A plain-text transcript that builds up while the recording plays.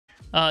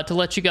to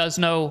let you guys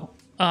know.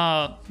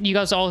 You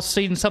guys all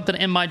seen something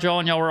in my jaw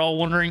and y'all were all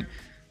wondering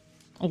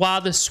why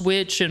the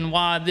switch and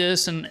why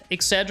this and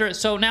etc.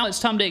 So now it's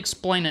time to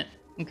explain it,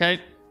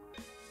 okay?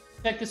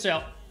 Check this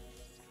out.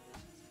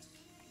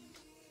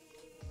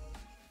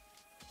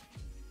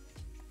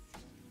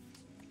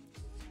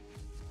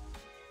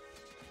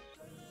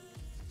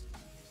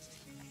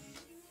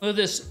 Look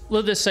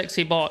at this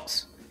sexy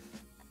box.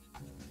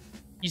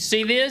 You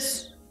see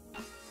this?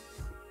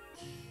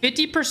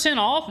 50%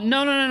 off?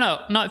 No,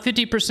 not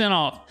 50%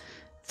 off.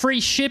 Free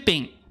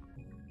shipping.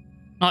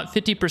 Not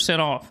 50%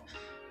 off.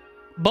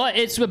 But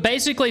it's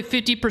basically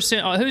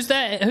 50% off. Who's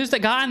that? Who's the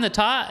guy in the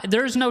tie?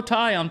 There's no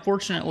tie,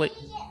 unfortunately.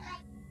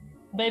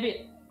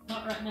 Baby,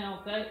 not right now,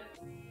 okay?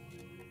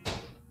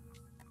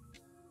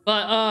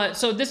 But,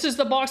 so this is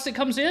the box that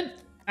comes in.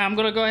 I'm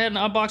gonna go ahead and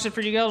unbox it for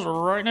you guys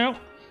right now.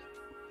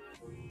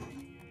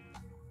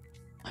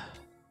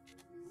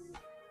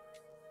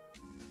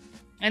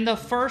 And the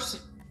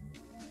first,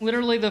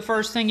 literally the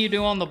first thing you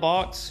do on the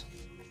box,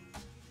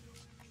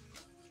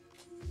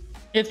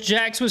 if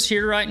Jax was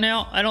here right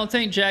now, I don't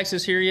think Jax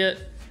is here yet.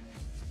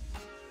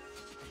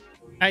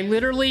 I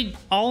literally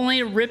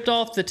only ripped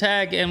off the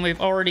tag and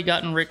we've already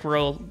gotten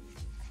rickrolled.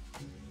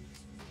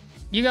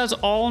 You guys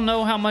all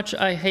know how much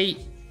I hate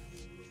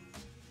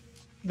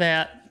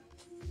that.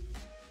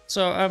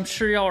 So I'm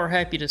sure y'all are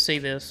happy to see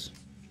this.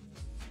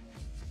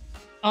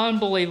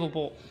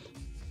 Unbelievable.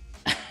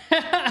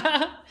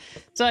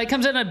 So it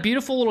comes in a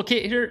beautiful little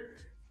kit here,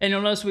 and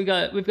you'll notice we've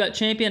got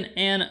Champion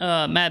and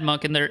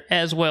MADMONQ in there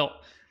as well.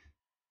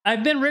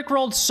 I've been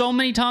rickrolled so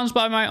many times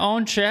by my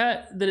own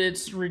chat that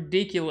it's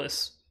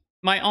ridiculous.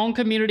 My own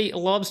community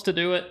loves to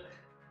do it.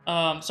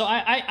 So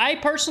I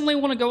personally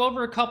want to go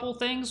over a couple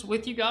things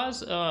with you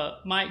guys,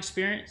 my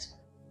experience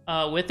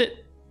with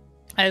it,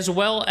 as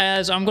well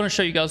as I'm going to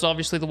show you guys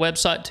obviously the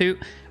website too.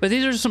 But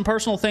these are some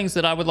personal things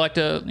that I would like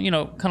to, you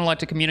know, kind of like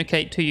to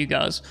communicate to you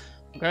guys.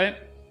 Okay.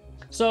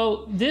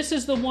 So this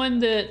is the one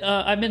that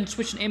I've been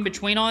switching in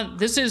between on.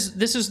 This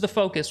is the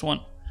Focus one,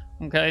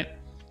 okay?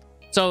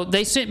 So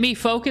they sent me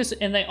Focus,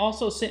 and they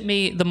also sent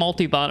me the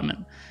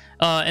multivitamin.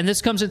 And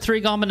this comes in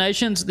 3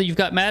 combinations. You've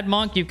got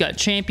MADMONQ, you've got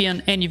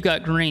Champion, and you've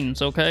got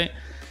greens, okay?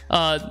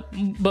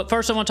 But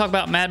first I want to talk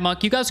about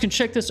MADMONQ. You guys can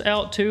check this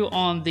out too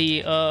on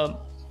the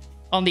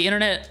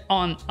internet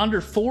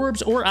under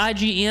Forbes or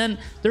IGN.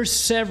 There's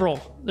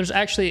several. There's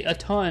actually a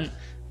ton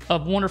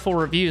of wonderful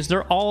reviews.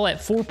 They're all at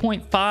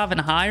 4.5 and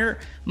higher.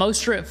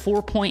 Most are at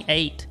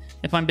 4.8,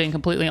 if I'm being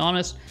completely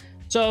honest.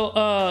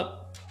 So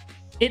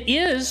it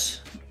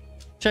is,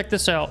 check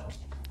this out,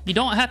 you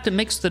don't have to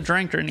mix the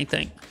drink or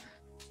anything.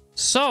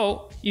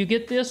 So you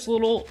get this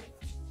little,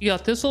 you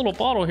got this little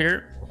bottle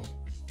here,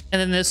 and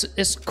then this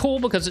is cool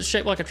because it's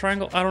shaped like a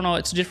triangle. I don't know,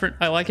 it's different.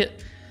 I like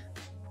it.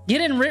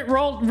 Get in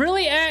rickrolled.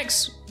 Really,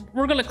 Axe?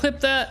 We're gonna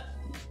clip that.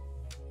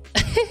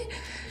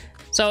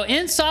 So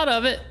inside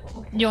of it,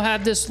 you'll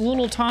have this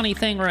little tiny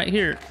thing right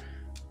here.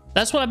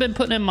 That's what I've been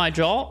putting in my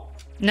jaw.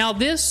 Now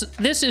this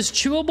is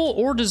chewable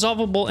or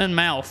dissolvable in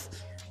mouth.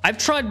 I've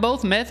tried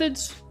both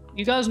methods.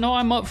 You guys know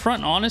I'm upfront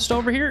and honest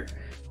over here.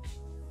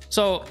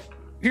 So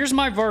here's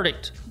my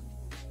verdict.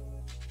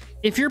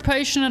 If you're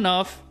patient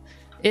enough,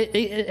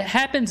 it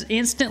happens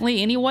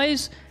instantly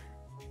anyways.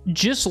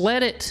 Just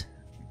let it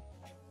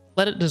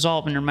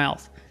dissolve in your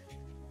mouth.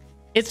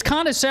 It's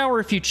kind of sour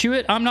if you chew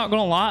it. I'm not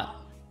gonna lie.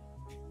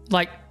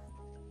 Like,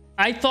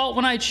 I thought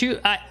when I chewed,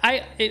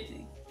 I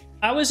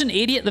was an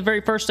idiot the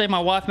very first day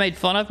my wife made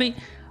fun of me.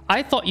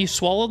 I thought you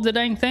swallowed the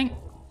dang thing.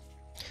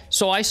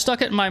 So I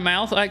stuck it in my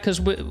mouth, because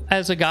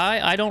as a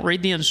guy, I don't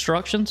read the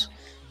instructions.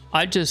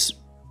 I just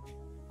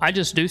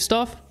do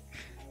stuff.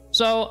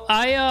 So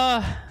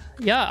I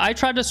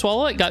tried to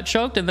swallow it, got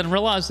choked, and then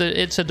realized that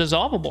it's a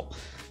dissolvable.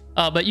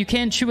 But you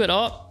can chew it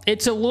up.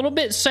 It's a little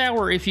bit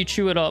sour if you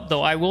chew it up,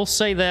 though. I will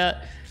say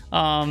that.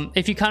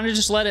 If you kind of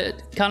just let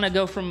it kind of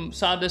go from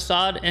side to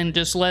side and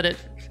just let it...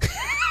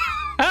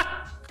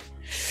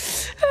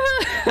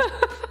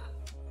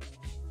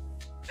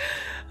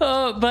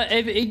 but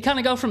if it kind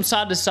of go from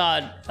side to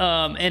side,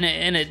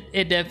 and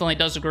it definitely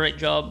does a great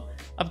job.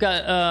 I've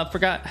got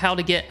forgot how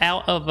to get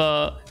out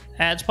of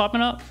ads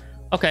popping up.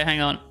 Okay,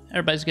 hang on.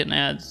 Everybody's getting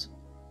ads.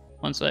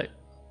 One sec.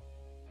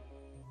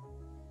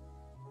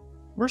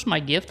 Where's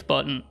my gift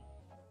button?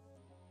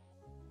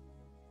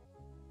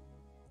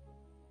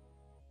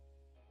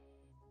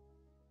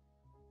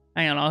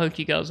 Hang on, I'll hook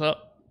you guys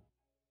up.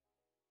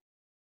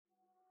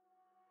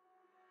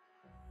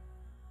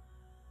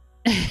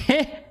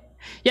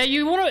 Yeah,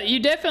 you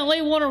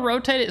definitely want to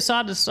rotate it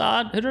side to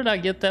side. Who did I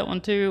get that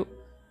one to?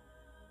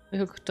 We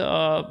hooked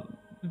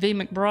V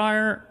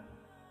McBriar.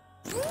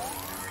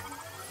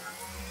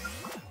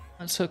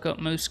 Let's hook up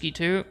Mooski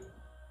too.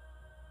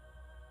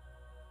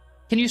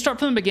 Can you start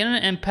from the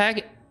beginning and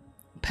pack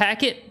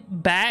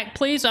it back,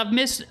 please? I've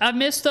missed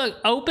the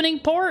opening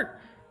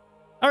part.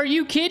 Are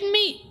you kidding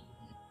me?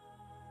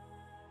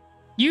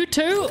 You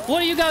too?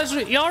 What are you guys?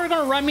 Y'all are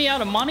gonna run me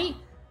out of money?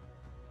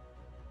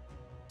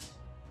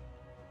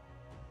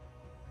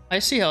 I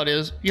see how it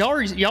is.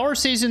 Y'all are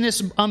seizing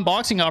this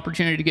unboxing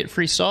opportunity to get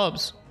free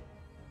subs.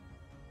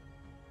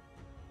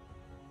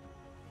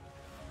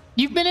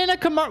 You've been in a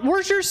commercial.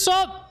 Where's your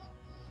sub?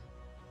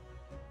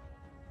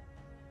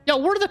 Yo,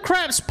 where the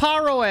crap's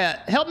Pyro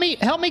at? Help me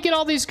get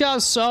all these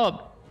guys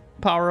sub.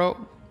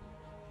 Pyro.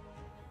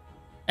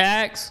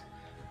 Axe.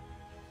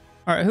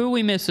 All right, who are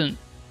we missing?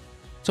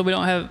 So we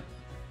don't have.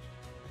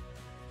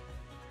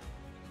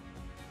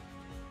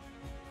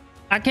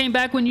 I came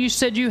back when you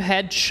said you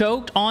had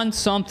choked on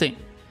something.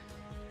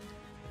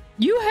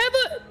 You have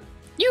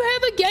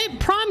a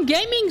Prime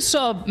Gaming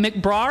sub,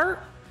 McBriar.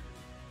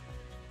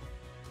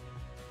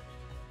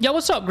 Yo,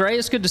 what's up, Gray?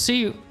 It's good to see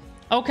you.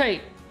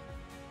 Okay,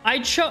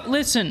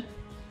 listen.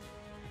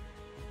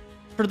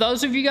 For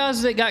those of you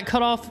guys that got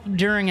cut off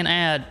during an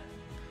ad,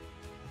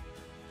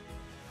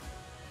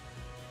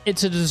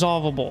 it's a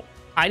dissolvable.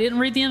 I didn't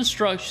read the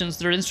instructions.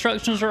 The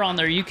instructions are on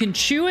there. You can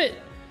chew it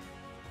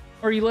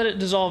or you let it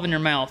dissolve in your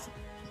mouth.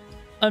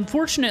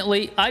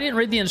 Unfortunately, I didn't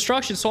read the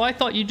instructions, so I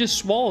thought you just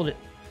swallowed it.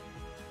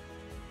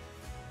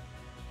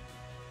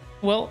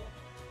 Well,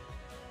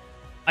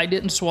 I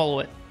didn't swallow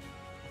it.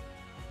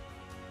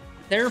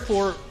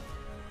 Therefore,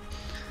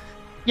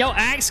 yo,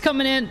 Axe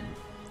coming in,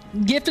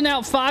 gifting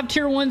out 5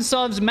 tier 1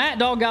 subs. Matt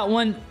Dog got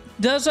one.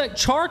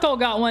 Charcoal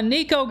got one.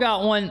 Nico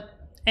got one.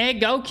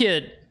 And Go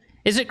Kid.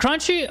 Is it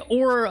crunchy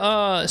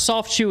or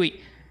soft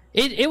chewy?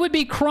 It would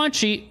be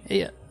crunchy.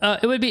 It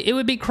would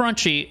be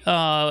crunchy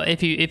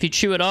if you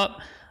chew it up.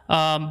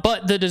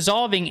 But the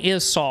dissolving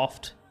is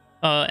soft.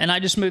 And I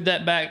just moved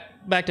that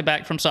back to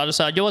back from side to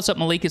side. Yo, what's up,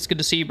 Malik? It's good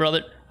to see you,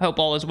 brother. I hope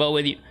all is well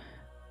with you.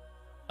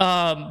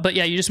 But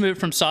yeah, you just move it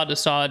from side to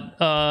side,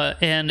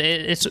 and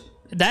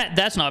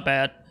that's not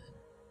bad.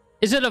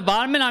 Is it a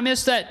vitamin? I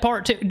missed that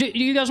part too. Do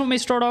you guys want me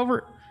to start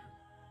over?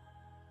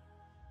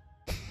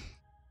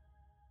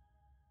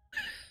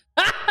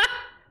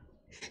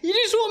 You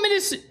just want me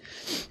to?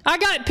 I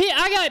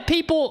got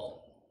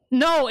people.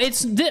 No,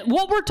 it's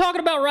what we're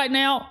talking about right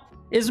now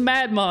is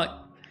MADMONQ.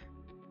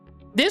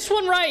 This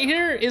one right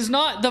here is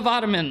not the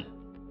vitamin.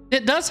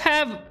 It does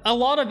have a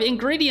lot of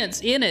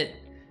ingredients in it,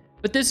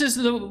 but this is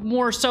the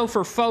more so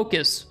for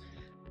focus.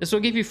 This will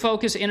give you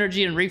focus,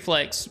 energy, and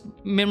reflex.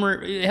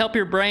 Memory, help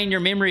your brain,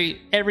 your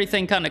memory,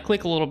 everything kind of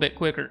click a little bit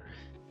quicker.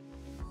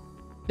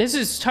 This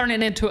is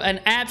turning into an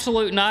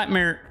absolute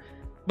nightmare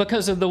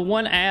because of the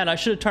one ad. I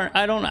should have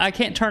turned. I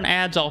can't turn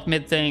ads off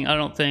mid thing. I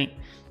don't think.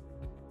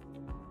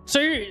 So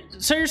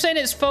you're saying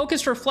it's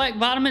focus, reflect,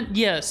 vitamin?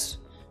 Yes,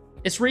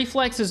 it's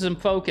reflexes and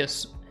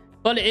focus.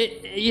 But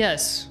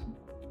yes,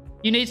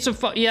 you need some.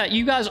 Yeah,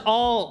 you guys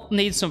all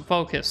need some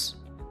focus.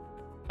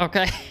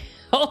 Okay.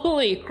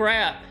 Holy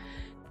crap.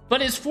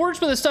 But it's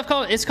forged with a stuff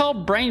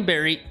called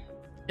Brainberry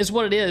is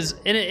what it is.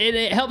 And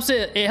it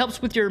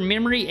helps with your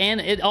memory, and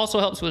it also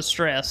helps with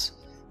stress.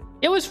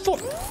 It was for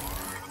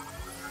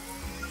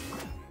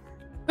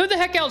who the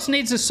heck else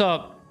needs a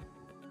sub?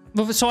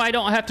 So I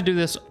don't have to do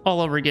this all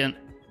over again.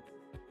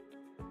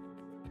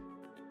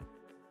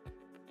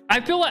 I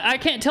feel like I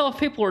can't tell if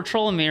people are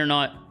trolling me or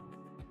not.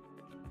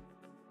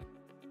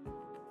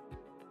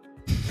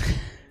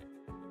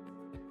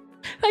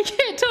 I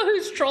can't tell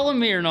who's trolling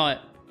me or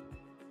not.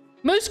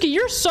 Mooski,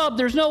 you're sub.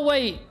 There's no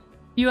way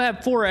you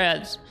have 4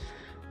 ads.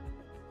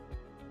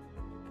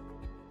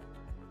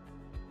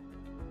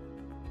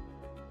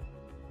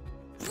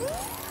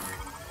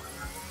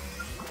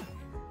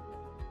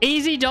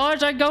 Easy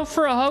dodge. I go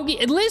for a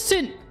hoagie. And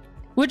listen,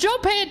 would y'all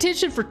pay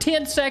attention for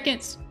 10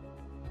 seconds?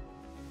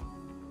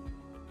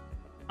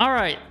 All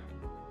right.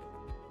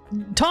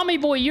 Tommy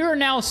Boy, you're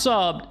now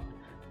subbed.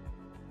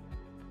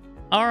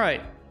 All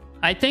right.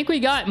 I think we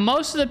got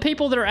most of the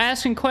people that are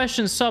asking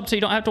questions subbed, so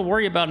you don't have to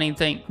worry about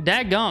anything.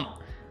 Dadgum.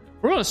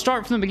 We're going to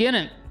start from the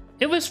beginning.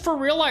 It was for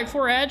real, like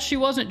 4 ads. She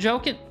wasn't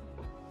joking.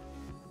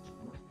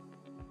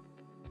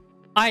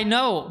 I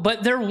know,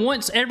 but they're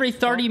once every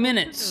 30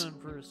 minutes.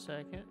 For a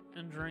second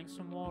and drink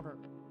some water.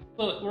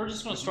 Look, we're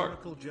just going to start.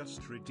 Miracle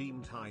just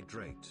redeemed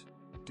hydrate.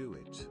 Do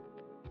it.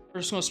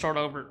 We're just going to start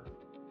over.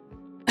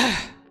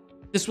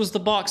 This was the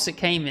box that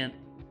came in.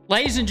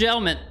 Ladies and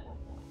gentlemen,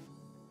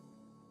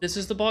 this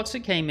is the box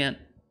that came in.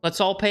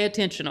 Let's all pay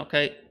attention,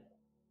 okay?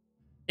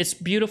 It's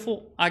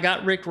beautiful. I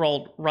got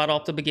Rickrolled right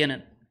off the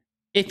beginning.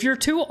 If you're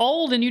too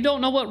old and you don't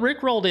know what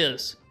Rickrolled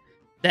is,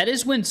 that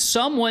is when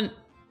someone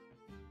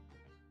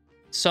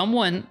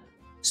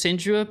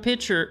sends you a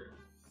picture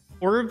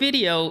or a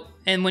video,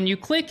 and when you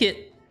click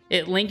it,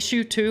 it links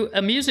you to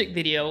a music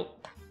video.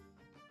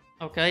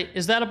 Okay,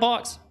 is that a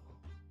box?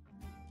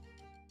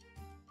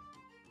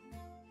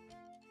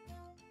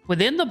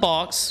 Within the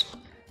box,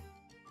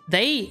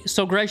 they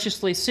so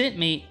graciously sent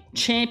me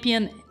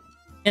Champion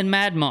and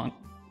MADMONQ.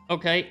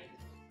 Okay?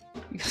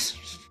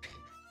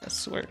 I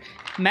swear.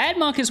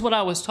 MADMONQ is what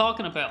I was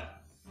talking about.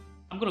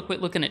 I'm going to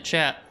quit looking at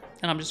chat,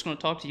 and I'm just going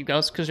to talk to you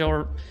guys because y'all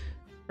are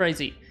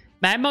crazy.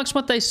 MADMONQ's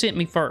what they sent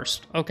me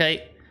first,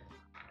 okay?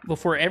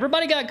 Before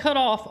everybody got cut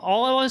off,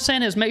 all I was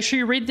saying is make sure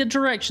you read the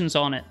directions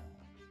on it.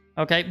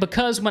 Okay?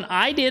 Because when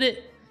I did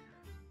it,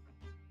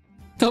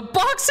 the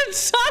box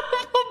inside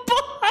of the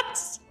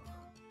box...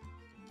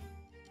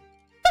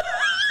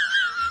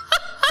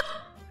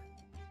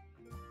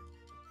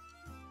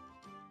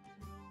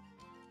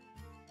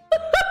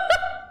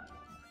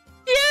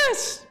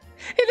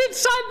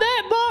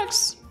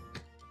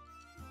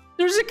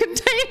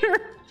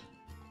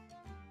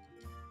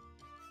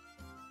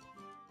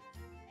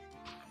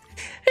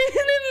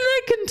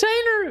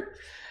 container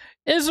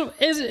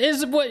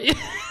is what.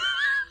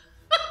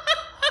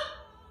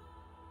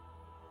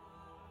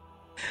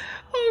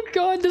 Oh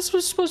god, this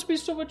was supposed to be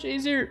so much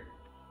easier.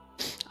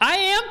 I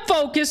am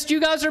focused.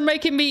 You guys are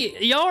making me.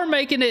 Y'all are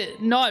making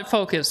it not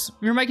focus.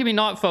 You're making me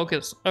not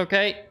focus.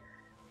 Okay.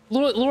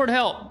 Lord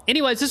help.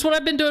 Anyways, this is what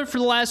I've been doing for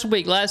the last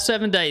week, last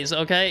 7 days.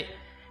 Okay.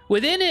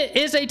 Within it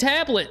is a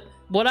tablet.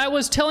 What I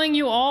was telling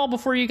you all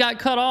before you got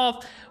cut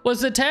off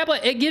was the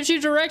tablet. It gives you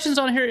directions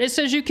on here. It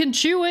says you can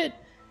chew it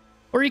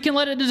or you can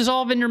let it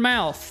dissolve in your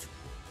mouth.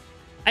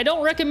 I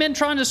don't recommend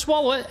trying to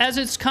swallow it as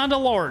it's kind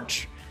of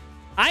large.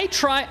 I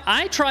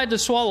tried to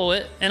swallow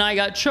it and I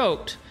got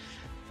choked.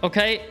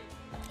 Okay,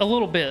 a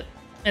little bit.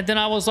 And then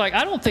I was like,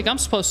 I don't think I'm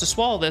supposed to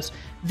swallow this.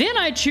 Then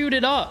I chewed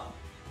it up.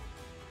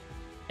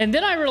 And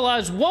then I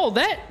realized, whoa,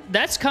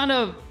 that's kind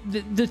of,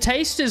 the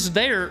taste is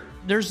there.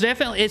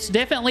 It's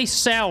definitely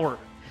sour.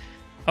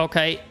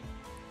 Okay.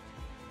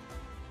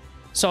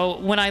 So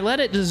when I let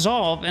it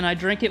dissolve and I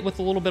drink it with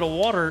a little bit of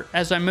water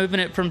as I'm moving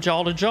it from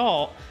jaw to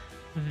jaw,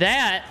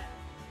 that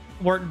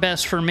worked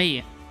best for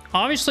me.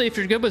 Obviously, if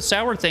you're good with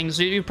sour things,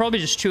 you probably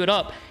just chew it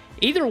up.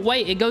 Either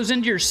way, it goes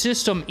into your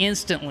system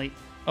instantly,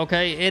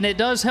 okay? And it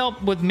does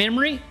help with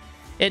memory.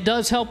 It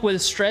does help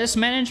with stress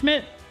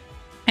management.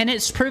 And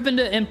it's proven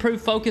to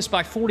improve focus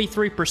by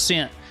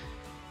 43%.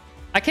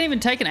 I can't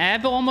even take an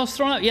Advil almost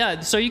thrown up.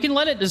 Yeah, so you can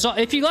let it dissolve.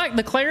 If you like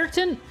the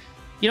Claritin,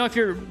 you know, if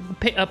you're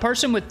a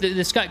person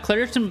that's got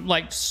Claritin,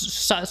 like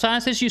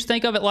sinus issues,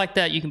 think of it like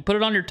that. You can put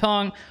it on your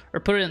tongue or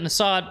put it in the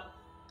side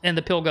and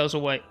the pill goes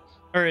away.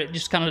 Or it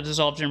just kind of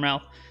dissolves in your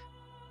mouth.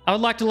 I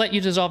would like to let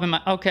you dissolve in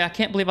my... Okay, I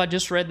can't believe I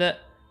just read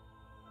that.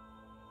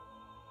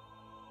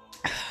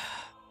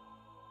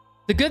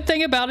 The good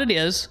thing about it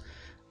is,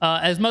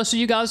 as most of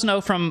you guys know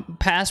from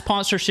past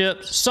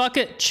sponsorships, suck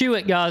it, chew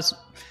it, guys.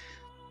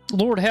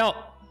 Lord help.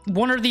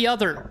 One or the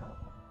other.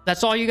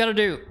 That's all you got to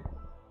do.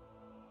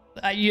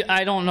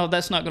 I don't know.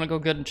 That's not going to go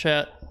good in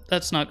chat.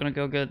 That's not going to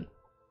go good.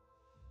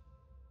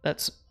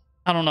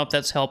 I don't know if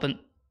that's helping.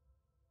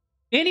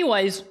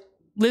 Anyways,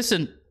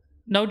 listen.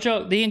 No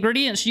joke. The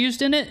ingredients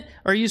used in it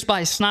are used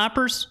by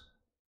snipers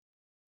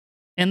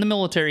in the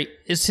military.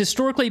 It's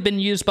historically been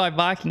used by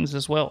Vikings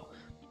as well.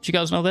 Did you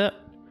guys know that?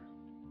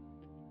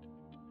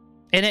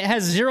 And it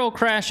has 0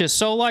 crashes.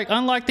 So, like,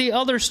 unlike the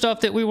other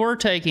stuff that we were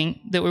taking,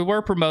 that we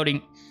were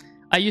promoting,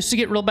 I used to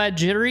get real bad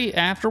jittery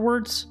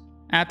afterwards,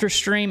 after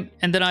stream,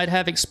 and then I'd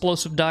have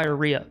explosive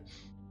diarrhea.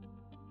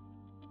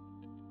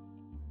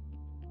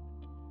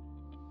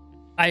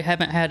 I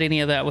haven't had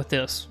any of that with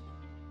this.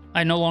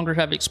 I no longer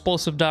have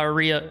explosive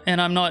diarrhea, and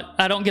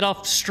I don't get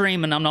off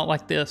stream and I'm not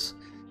like this.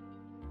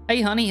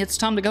 Hey honey, it's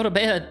time to go to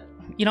bed.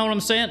 You know what I'm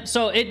saying?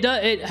 So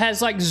it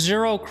has like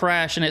 0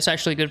 crash, and it's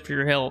actually good for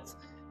your health.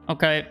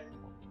 Okay?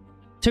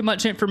 Too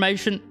much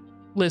information?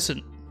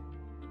 Listen.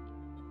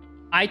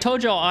 I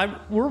told y'all,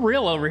 we're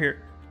real over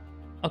here.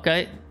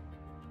 Okay?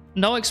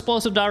 No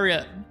explosive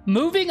diarrhea.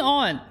 Moving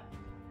on.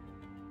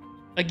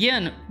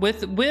 Again,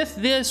 with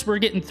this, we're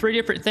getting 3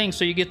 different things,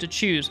 so you get to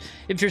choose.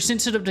 If you're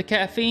sensitive to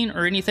caffeine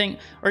or anything,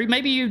 or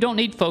maybe you don't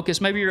need focus,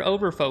 maybe you're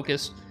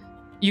over-focused,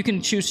 you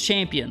can choose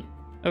Champion.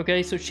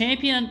 Okay, so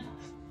Champion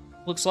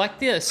looks like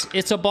this.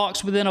 It's a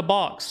box within a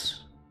box,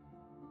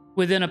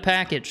 within a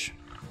package.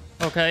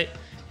 Okay,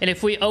 and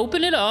if we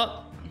open it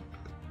up,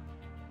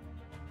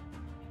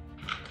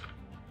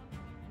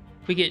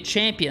 we get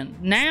Champion.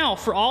 Now,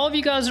 for all of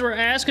you guys that are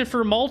asking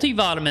for a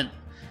multivitamin,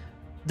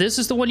 this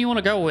is the one you want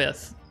to go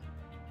with.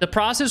 The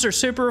prices are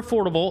super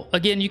affordable.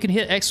 Again, you can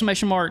hit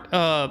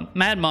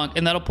 !MADMONQ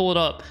and that'll pull it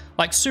up.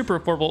 Like super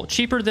affordable,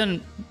 cheaper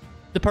than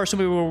the person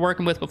we were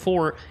working with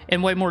before,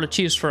 and way more to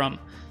choose from.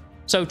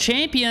 So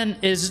Champion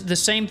is the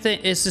same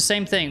thing. It's the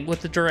same thing with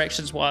the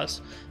directions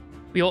wise.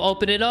 You'll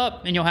open it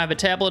up and you'll have a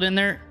tablet in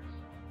there,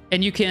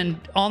 and you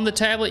can, on the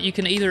tablet, you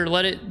can either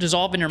let it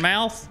dissolve in your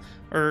mouth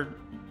or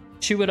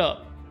chew it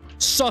up.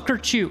 Suck or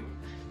chew.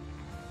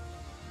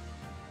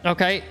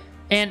 Okay.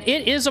 And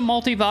it is a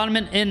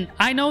multivitamin, and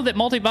I know that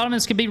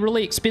multivitamins can be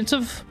really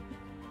expensive.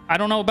 I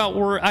don't know about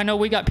where... I know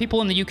we got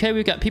people in the UK,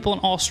 we got people in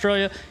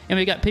Australia, and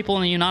we got people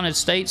in the United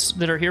States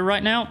that are here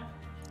right now.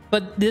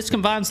 But this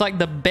combines like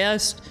the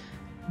best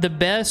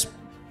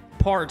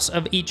parts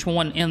of each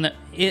one in the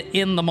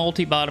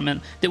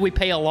multivitamin that we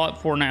pay a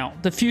lot for now.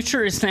 The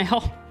future is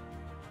now.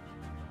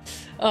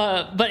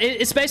 But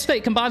it's basically,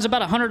 it combines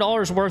about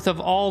 $100 worth of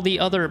all the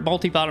other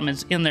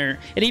multivitamins in there.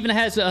 It even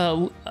has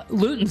lutein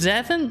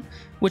zeaxanthin,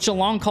 which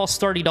alone costs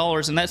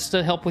 $30, and that's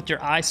to help with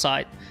your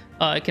eyesight.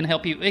 It can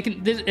help you.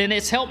 And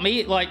it's helped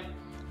me. Like,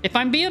 if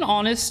I'm being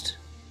honest,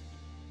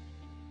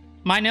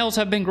 my nails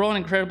have been growing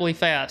incredibly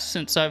fast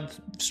since I've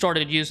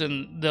started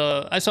using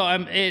the. So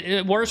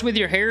it works with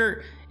your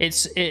hair.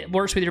 It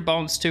works with your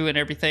bones too and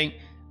everything.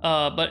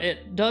 But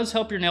it does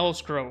help your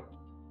nails grow.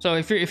 So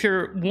if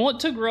you want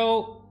to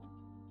grow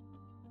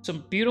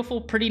some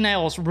beautiful, pretty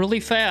nails really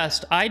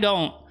fast, I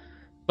don't.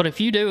 But if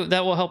you do,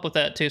 that will help with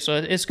that too. So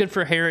it's good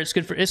for hair. It's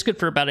good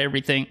for about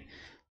everything.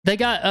 They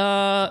got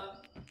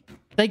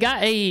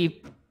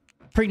a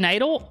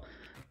prenatal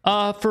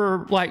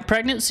for like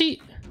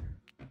pregnancy.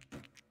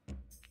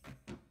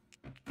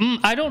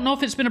 I don't know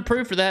if it's been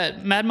approved for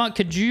that. MADMONQ,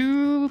 could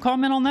you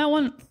comment on that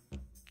one?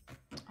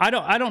 I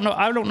don't know.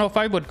 I don't know if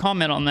I would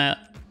comment on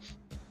that.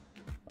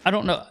 I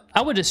don't know.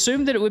 I would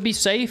assume that it would be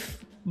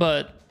safe,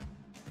 but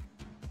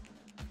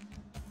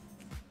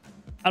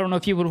I don't know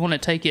if you would want to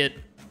take it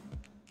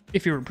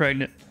if you were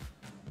pregnant.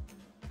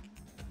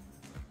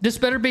 This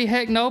better be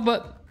heck no,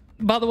 but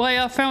by the way,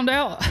 I found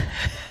out.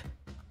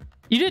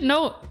 You didn't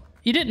know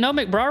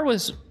McBriar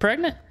was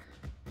pregnant?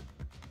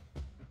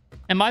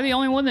 Am I the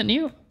only one that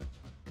knew?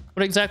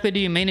 What exactly do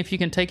you mean if you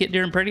can take it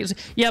during pregnancy?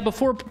 Yeah,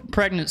 before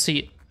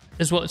pregnancy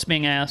is what's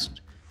being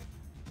asked.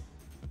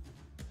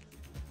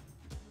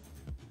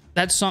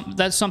 That's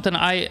something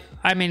I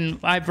mean,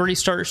 I've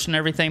researched and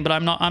everything, but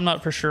I'm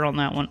not for sure on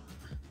that one.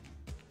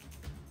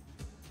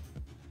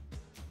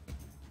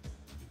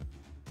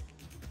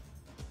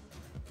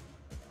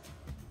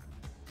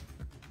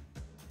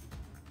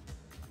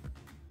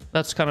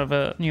 That's kind of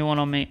a new one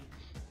on me.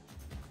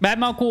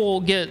 MADMONQ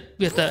will get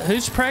the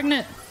who's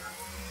pregnant?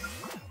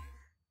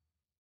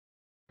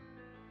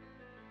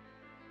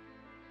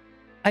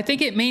 I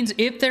think it means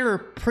if they're a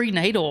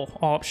prenatal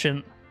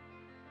option.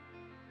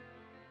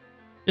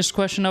 Just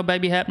question, no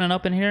baby happening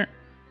up in here.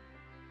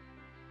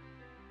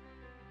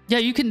 Yeah,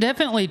 you can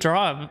definitely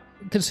drive,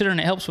 considering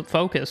it helps with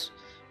focus.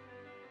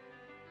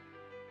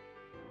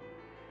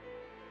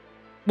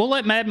 We'll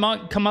let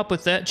MADMONQ come up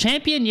with that.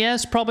 Champion,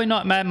 yes. Probably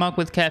not MADMONQ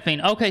with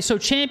caffeine. Okay, so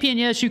Champion,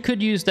 yes, you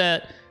could use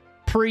that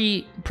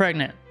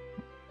pre-pregnant.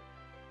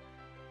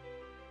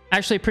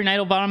 Actually,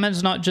 prenatal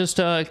vitamins, not just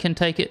can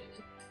take it.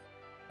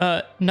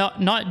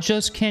 Not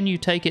just can you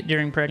take it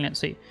during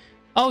pregnancy.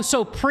 Oh,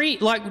 so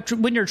like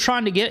when you're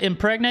trying to get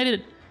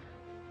impregnated.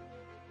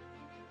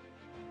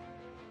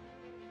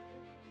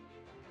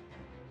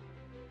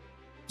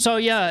 So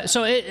yeah,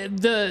 so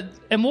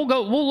and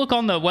we'll look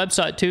on the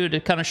website too to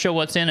kind of show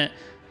what's in it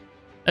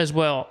as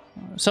well.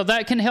 So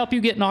that can help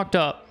you get knocked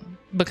up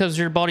because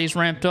your body's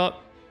ramped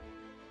up.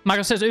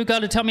 Michael says, "Ooh,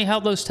 gotta tell me how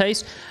those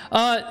taste."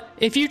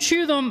 If you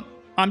chew them,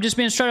 I'm just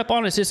being straight up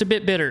honest, it's a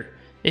bit bitter.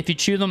 If you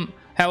chew them,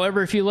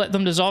 however, if you let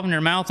them dissolve in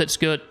your mouth, it's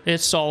good.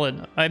 It's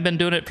solid. I've been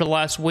doing it for the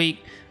last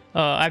week.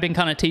 I've been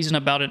kind of teasing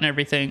about it and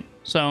everything.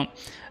 So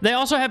they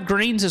also have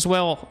greens as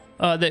well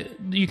that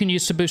you can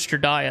use to boost your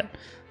diet.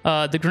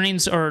 The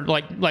greens are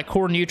like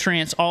core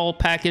nutrients, all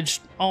packaged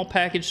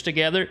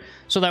together,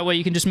 so that way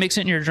you can just mix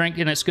it in your drink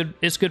and it's good.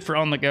 It's good for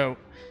on the go.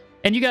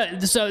 And you got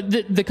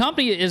the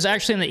company is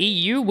actually in the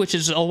EU, which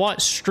is a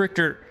lot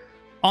stricter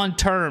on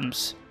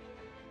terms.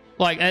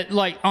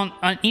 Like on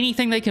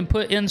anything they can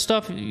put in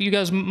stuff.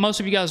 Most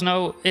of you guys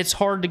know it's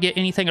hard to get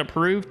anything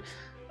approved,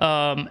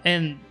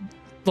 and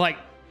like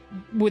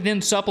within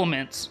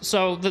supplements.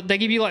 So they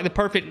give you like the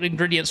perfect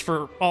ingredients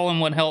for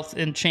all-in-one health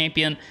and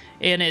Champion,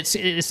 and it's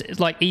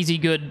like easy,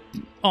 good,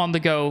 on the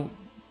go.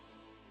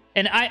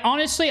 And I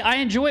honestly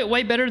enjoy it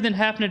way better than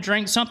having to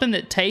drink something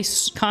that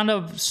tastes kind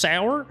of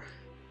sour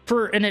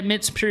for an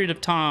immense period of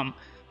time.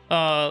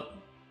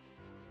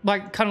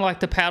 Like kind of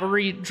like the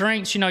powdery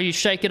drinks, you know, you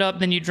shake it up,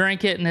 then you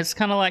drink it, and it's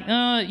kind of like,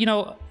 you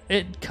know,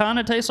 it kind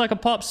of tastes like a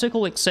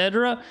popsicle,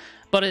 etc.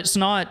 But it's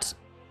not.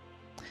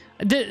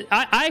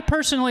 I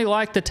personally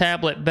like the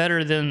tablet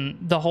better than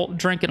the whole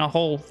drinking a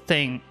whole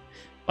thing,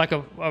 like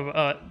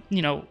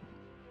you know,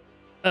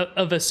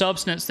 of a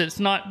substance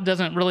that's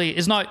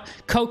is not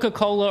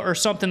Coca-Cola or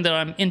something that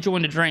I'm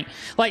enjoying to drink.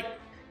 Like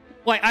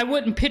I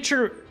wouldn't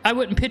picture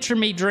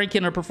me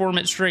drinking a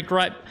performance drink,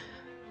 right?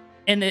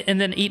 And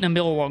then eating a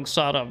meal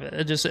alongside of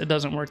it. It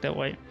doesn't work that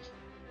way.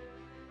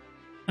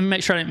 Let me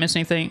make sure I didn't miss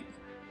anything.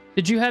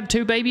 Did you have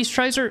 2 babies,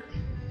 Tracer?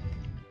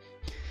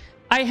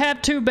 I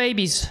have 2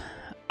 babies.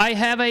 I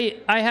have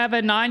a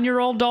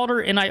 9-year-old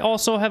daughter, and I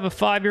also have a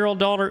 5-year-old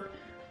daughter.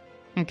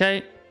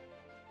 Okay,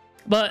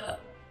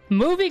 but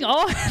moving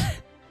on.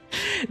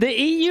 The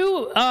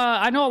EU.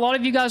 I know a lot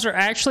of you guys are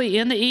actually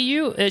in the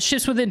EU. It's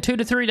just within 2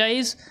 to 3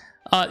 days.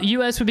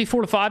 US would be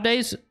 4 to 5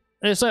 days.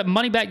 It's a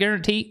money back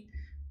guarantee.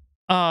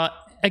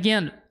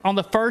 Again, on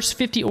the first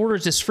 50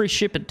 orders, it's free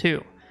shipping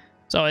too.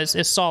 So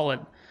it's solid.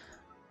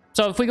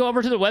 So if we go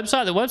over to the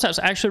website's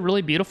actually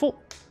really beautiful.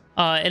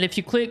 And if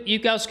you click, you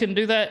guys can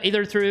do that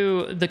either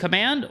through the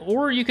command,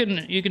 or you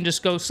can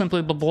just go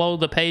simply below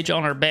the page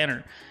on our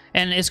banner.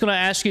 And it's going to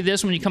ask you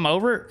this when you come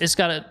over. It's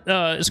going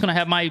to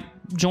have my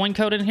join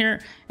code in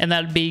here, and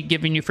that'll be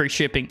giving you free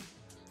shipping.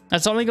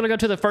 That's only going to go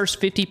to the first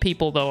 50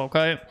 people though,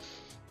 okay?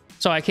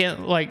 So I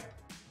can't like.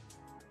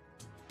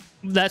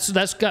 That's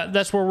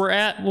where we're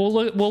at.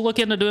 We'll look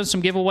into doing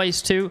some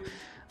giveaways too.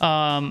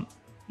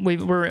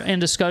 We're in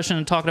discussion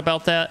and talking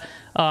about that.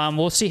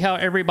 We'll see how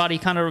everybody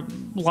kind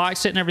of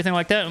likes it and everything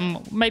like that.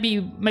 And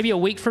maybe a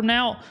week from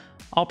now,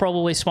 I'll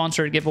probably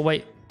sponsor a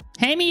giveaway.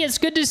 Hammy, it's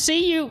good to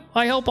see you.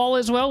 I hope all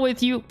is well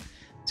with you.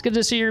 It's good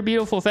to see your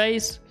beautiful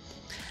face.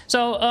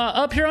 So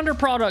up here under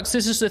products,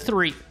 this is the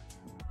 3.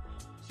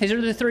 These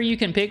are the 3 you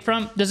can pick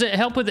from. Does it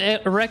help with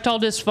erectile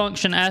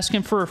dysfunction?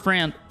 Asking for a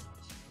friend.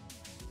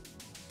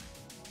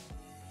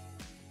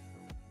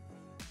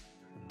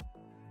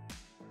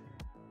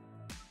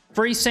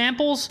 Free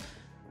samples?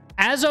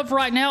 As of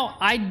right now,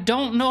 I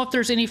don't know if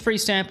there's any free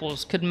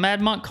samples. Could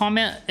MADMONQ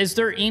comment? Is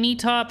there any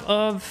type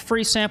of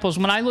free samples?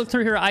 When I looked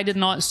through here, I did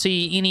not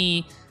see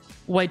any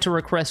way to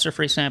request a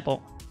free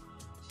sample.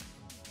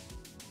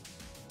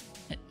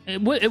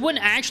 It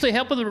wouldn't actually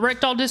help with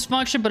erectile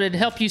dysfunction, but it'd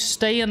help you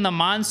stay in the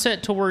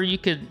mindset to where you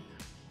could...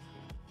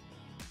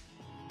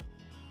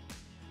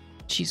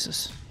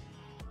 Jesus.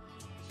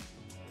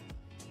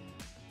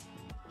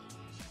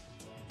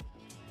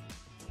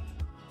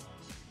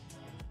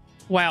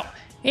 Wow.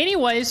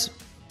 Anyways,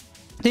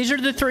 these are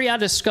the three I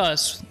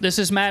discussed. This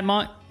is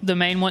MADMONQ, the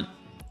main one,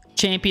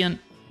 Champion,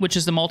 which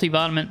is the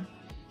multivitamin,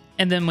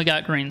 and then we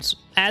got greens.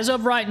 As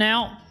of right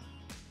now,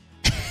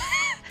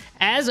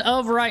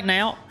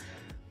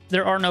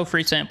 there are no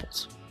free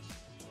samples.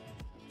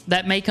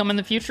 That may come in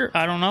the future.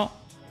 I don't know.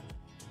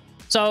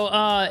 So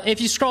if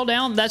you scroll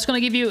down, that's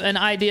going to give you an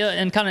idea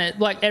and kind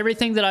of like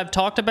everything that I've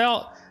talked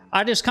about.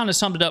 I just kind of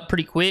summed it up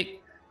pretty quick.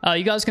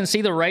 You guys can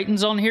see the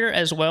ratings on here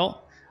as well.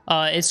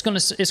 It's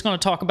gonna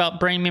talk about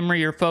brain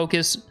memory or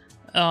focus,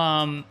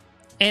 and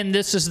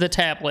this is the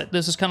tablet.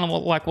 This is kind of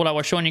like what I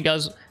was showing you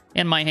guys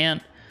in my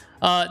hand.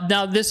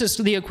 Now this is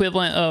the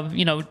equivalent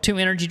of 2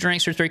 energy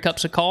drinks or 3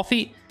 cups of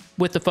coffee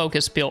with the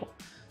focus pill.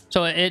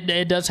 So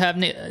it does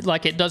have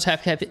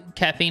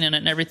caffeine in it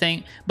and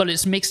everything, but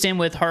it's mixed in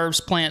with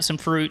herbs, plants, and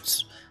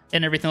fruits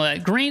and everything like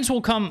that. Greens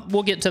will come.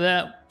 We'll get to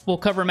that. We'll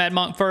cover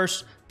MADMONQ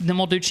first, then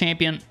we'll do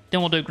Champion, then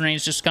we'll do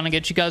greens. Just kind of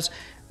get you guys.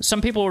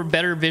 Some people are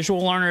better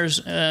visual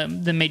learners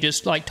than me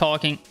just like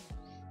talking.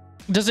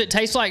 Does it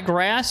taste like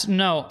grass?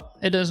 No,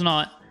 it does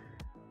not.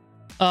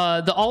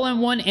 The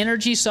all-in-one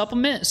energy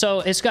supplement.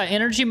 So it's got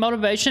energy,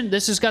 motivation.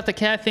 This has got the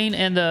caffeine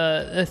and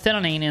the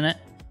theanine in it.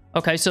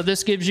 Okay, so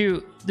this gives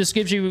you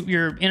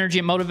your energy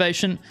and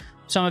motivation.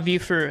 Some of you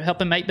for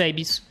helping make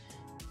babies.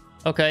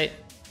 Okay,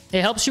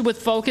 it helps you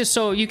with focus.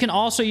 So you can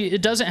also.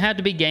 It doesn't have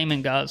to be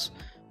gaming, guys.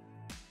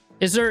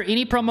 Is there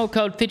any promo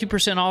code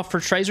 50% off for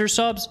Tracer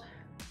subs?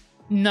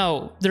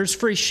 No, there's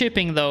free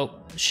shipping though.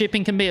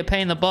 Shipping can be a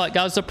pain in the butt,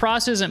 guys. The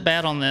price isn't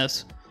bad on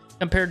this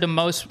compared to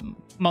most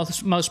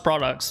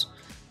products.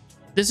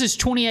 This is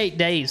 28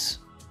 days.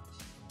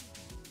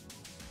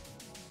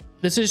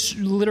 This is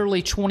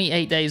literally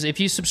 28 days. If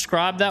you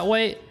subscribe that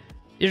way,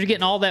 you're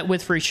getting all that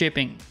with free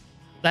shipping.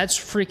 That's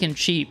freaking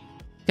cheap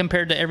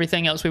compared to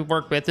everything else we've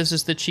worked with. This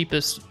is the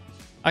cheapest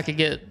I could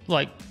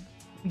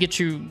get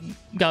you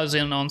guys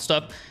in on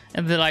stuff.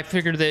 And then I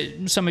figured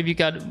that some of you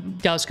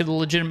guys could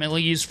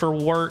legitimately use for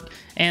work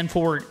and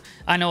for...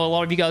 I know a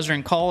lot of you guys are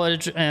in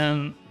college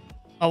and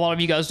a lot of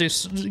you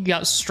guys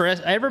got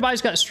stress.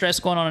 Everybody's got stress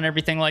going on and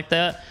everything like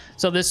that.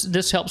 So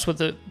this helps with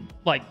the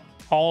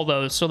all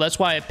those. So that's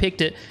why I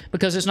picked it,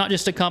 because it's not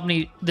just a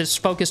company that's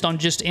focused on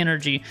just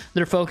energy.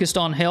 They're focused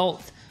on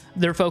health.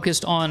 They're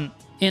focused on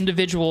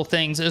individual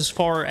things as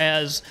far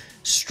as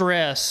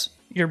stress,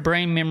 your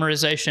brain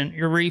memorization,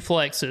 your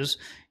reflexes,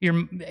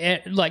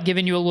 like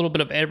giving you a little bit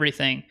of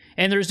everything.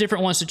 And there's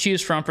different ones to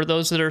choose from for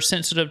those that are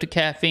sensitive to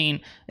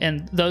caffeine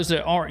and those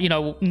that aren't,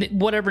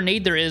 whatever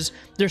need there is.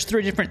 There's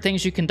 3 different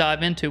things you can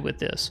dive into with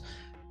this.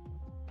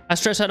 I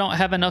stress I don't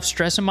have enough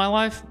stress in my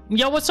life.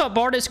 Yo, what's up,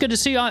 Bart? It's good to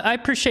see you. I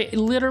appreciate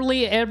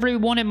literally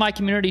everyone in my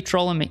community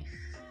trolling me.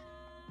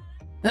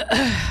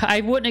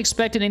 I wouldn't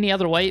expect it any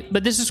other way,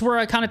 but this is where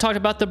I kind of talked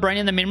about the brain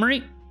and the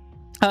memory.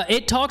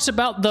 It talks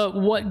about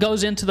what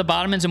goes into the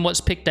vitamins and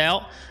what's picked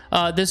out.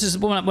 This is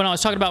when I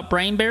was talking about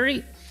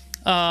Brainberry,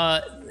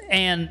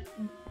 and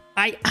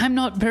I'm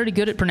not very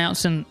good at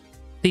pronouncing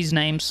these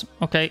names,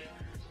 okay?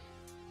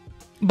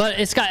 But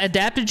it's got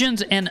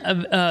adaptogens and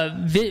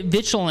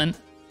vitulin,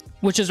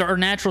 which is our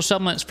natural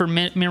supplements for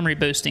memory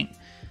boosting,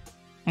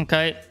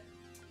 okay?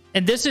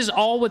 And this is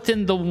all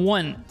within the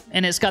one,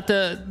 and it's got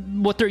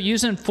what they're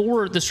using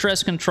for the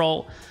stress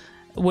control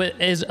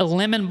is a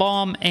lemon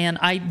balm, and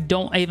I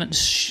don't even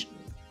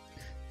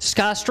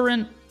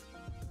scasterin.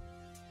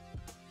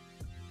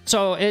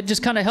 So it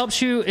just kind of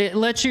helps you. It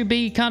lets you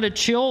be kind of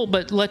chill,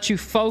 but lets you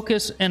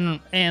focus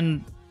and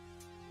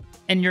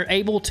you're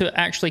able to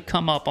actually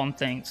come up on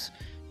things.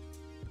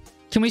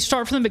 Can we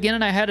start from the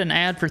beginning? I had an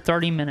ad for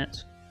 30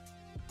 minutes.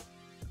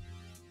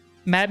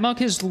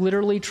 MADMONQ is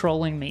literally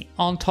trolling me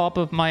on top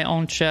of my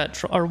own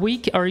chat. Are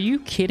you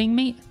kidding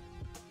me?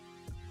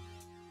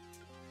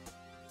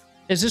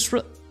 Is this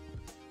real?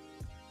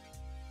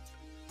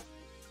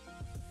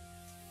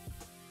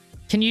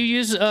 Can you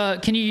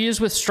use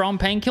with strong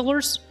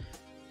painkillers?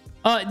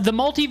 The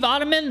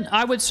multivitamin,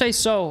 I would say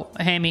so,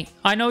 Hammy.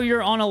 I know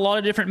you're on a lot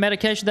of different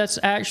medication. That's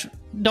actually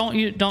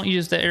don't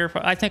use the air.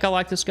 I think I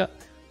like this guy.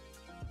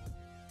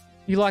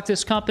 You like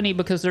this company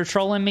because they're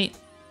trolling me.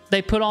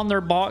 They put on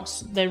their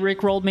box. They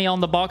rickrolled me on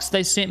the box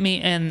they sent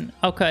me, and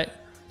okay.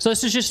 So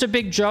this is just a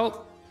big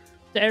joke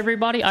to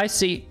everybody. I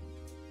see.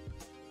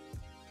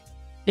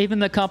 Even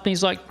the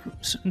company's like,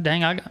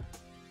 dang, I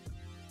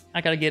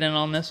gotta get in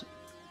on this.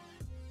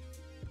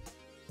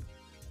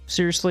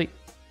 Seriously.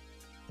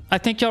 I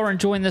think y'all are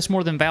enjoying this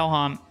more than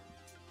Valheim.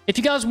 If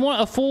you guys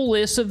want a full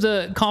list of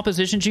the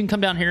compositions, you can come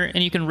down here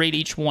and you can read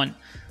each one.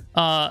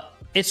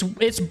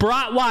 It's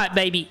bright white,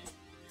 baby.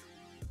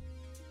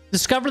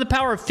 Discover the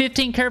power of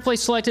 15 carefully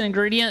selected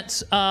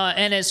ingredients,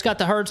 and it's got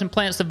the herbs and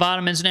plants, the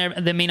vitamins,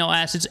 and the amino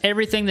acids,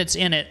 everything that's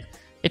in it.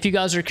 If you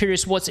guys are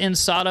curious what's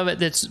inside of it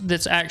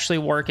that's actually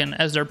working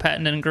as their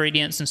patented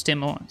ingredients and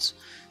stimulants.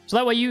 So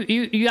that way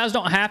you guys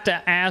don't have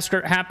to ask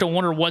or have to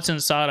wonder what's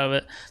inside of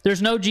it.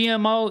 There's no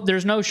GMO,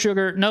 there's no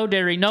sugar, no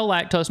dairy, no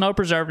lactose, no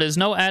preservatives,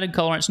 no added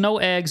colorants, no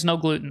eggs, no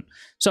gluten.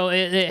 So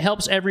it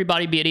helps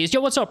everybody be at ease.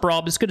 Yo, what's up,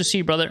 Rob? It's good to see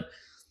you, brother.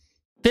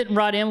 Fitting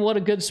right in. What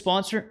a good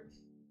sponsor.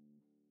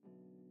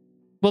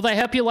 Will they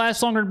help you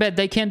last longer in bed?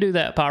 They can do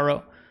that,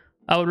 Pyro.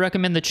 I would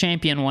recommend the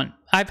Champion one.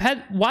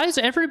 Why is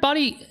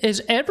everybody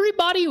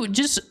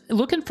just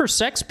looking for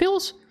sex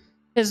pills?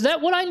 Is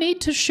that what I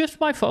need to shift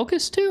my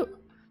focus to?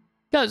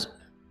 Guys,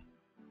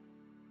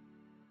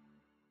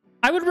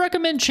 I would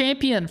recommend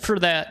Champion for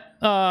that,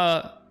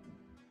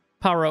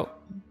 Pyro.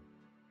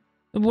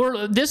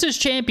 This is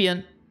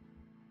Champion.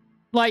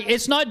 Like,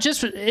 it's not just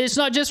for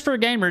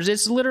gamers.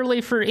 It's literally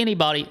for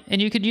anybody,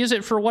 and you could use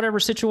it for whatever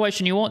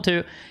situation you want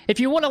to. If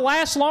you want to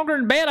last longer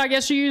in bed, I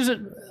guess you use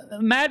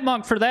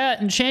MADMONQ for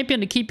that, and Champion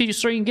to keep you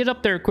so you can get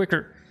up there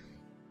quicker.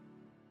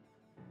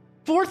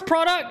 Fourth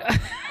product.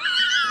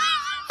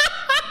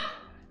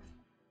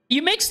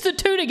 You mix the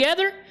two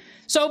together.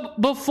 So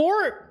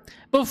before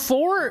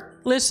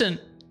listen,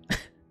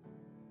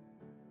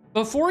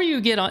 before you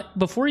get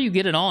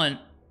it on,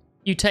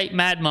 you take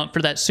MADMONQ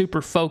for that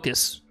super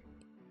focus.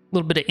 A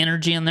little bit of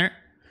energy in there.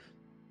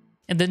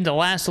 And then to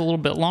last a little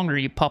bit longer,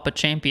 you pop a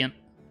Champion.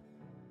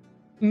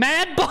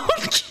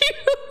 MADMONQ!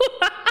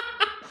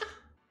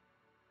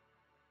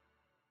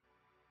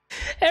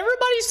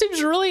 Everybody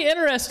seems really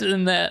interested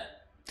in that.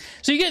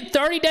 So you get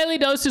 30 daily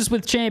doses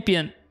with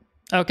Champion.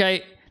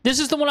 Okay. This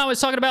is the one I was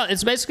talking about.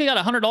 It's basically got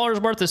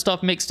 $100 worth of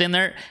stuff mixed in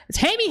there.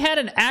 Hammy had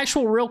an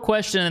actual real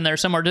question in there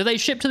somewhere. Do they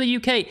ship to the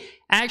UK?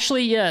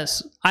 Actually,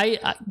 yes.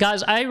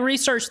 Guys, I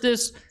researched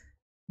this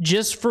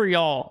just for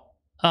y'all.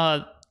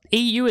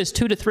 EU is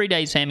 2 to 3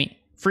 days, Hammy.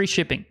 Free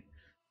shipping.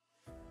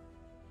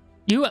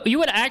 You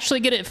would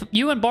actually get it.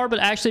 You and Barb would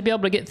actually be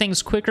able to get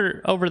things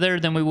quicker over there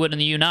than we would in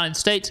the United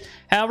States.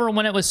 However,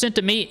 when it was sent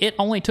to me, it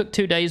only took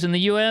 2 days in the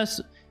US.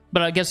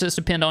 But I guess it's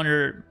depend on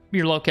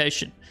your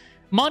location.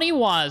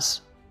 Money-wise,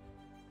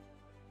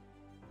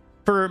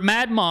 for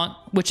MADMONQ,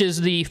 which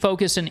is the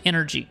focus and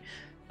energy,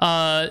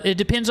 it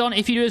depends on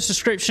if you do a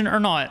subscription or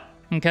not.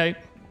 Okay,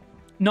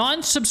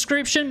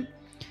 non-subscription.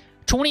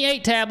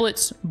 28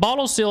 tablets,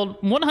 bottle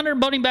sealed,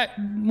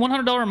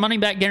 $100 money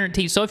back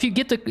guarantee. So if you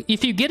get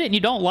it and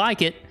you don't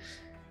like it,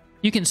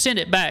 you can send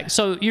it back.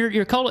 So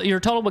your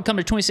total would come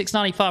to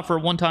 $26.95 for a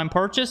one-time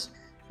purchase.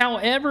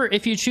 However,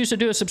 if you choose to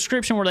do a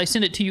subscription where they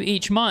send it to you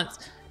each month,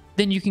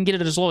 then you can get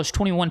it as low as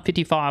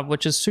 $21.55,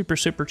 which is super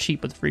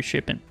cheap with free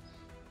shipping.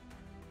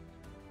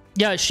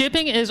 Yeah,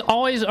 shipping is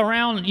always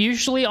around,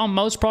 usually on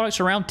most products,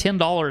 around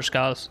 $10,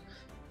 guys.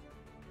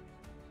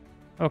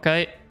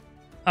 Okay.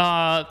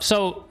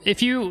 So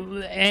if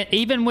you,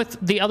 even with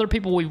the other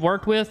people we've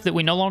worked with that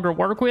we no longer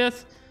work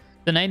with,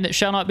 the name that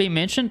shall not be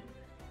mentioned,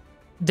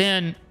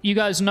 then you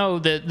guys know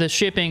that the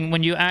shipping,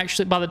 when you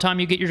actually, by the time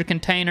you get your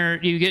container,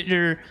 you get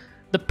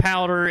the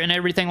powder and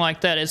everything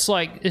like that, it's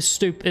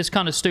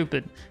kind of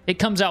stupid. It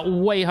comes out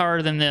way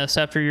higher than this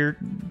after your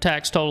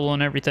tax total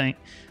and everything.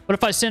 What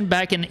if I send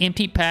back an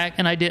empty pack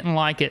and I didn't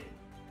like it?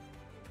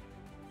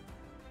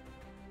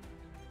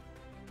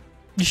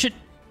 You should...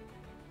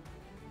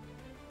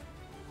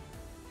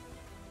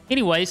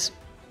 Anyways,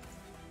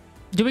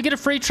 do we get a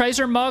free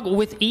Tracer mug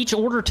with each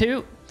order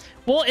too?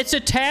 Well, it's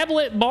a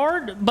tablet,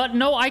 Bard, but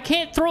no, I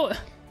can't throw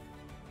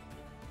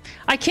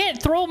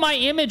my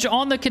image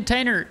on the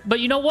container. But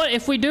you know what?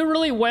 If we do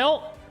really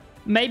well,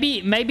 maybe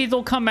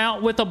they'll come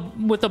out with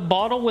a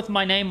bottle with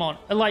my name on,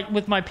 like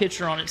with my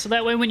picture on it. So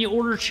that way, when you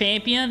order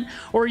Champion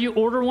or you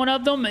order one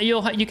of them,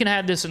 you can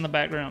have this in the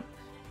background.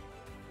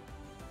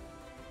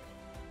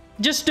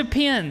 Just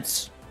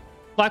depends,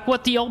 like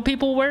what the old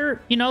people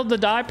wear. You know, the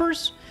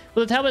diapers.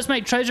 But the tablets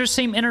make Tracers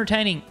seem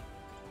entertaining.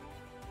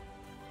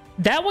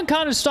 That one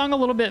kind of stung a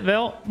little bit,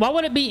 Vel. Why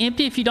would it be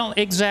empty if you don't...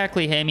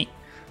 Exactly, Hammy.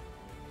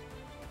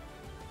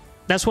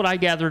 That's what I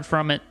gathered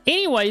from it.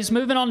 Anyways,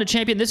 moving on to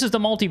Champion. This is the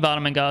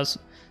multivitamin, guys.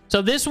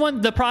 So this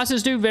one, the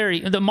prices do vary.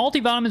 The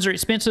multivitamins are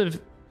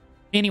expensive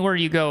anywhere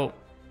you go.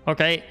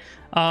 Okay?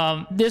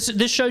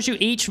 This shows you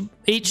each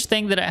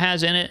thing that it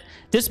has in it.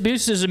 This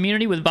boosts his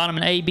immunity with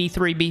vitamin A,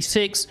 B3,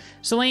 B6,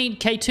 selenium,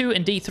 K2,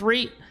 and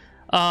D3.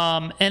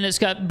 And it's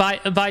got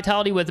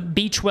vitality with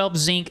B12,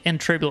 zinc, and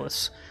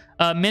tribulus.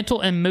 Mental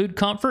and mood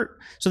comfort.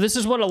 So this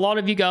is what a lot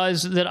of you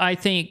guys that I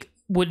think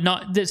would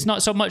not, that's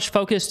not so much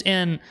focused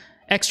in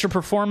extra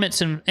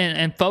performance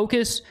and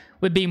focus,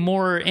 would be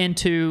more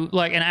into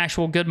like an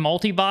actual good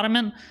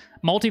multivitamin.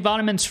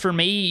 Multivitamins for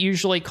me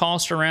usually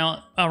cost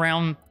around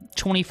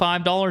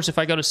 $25 if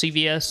I go to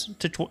CVS,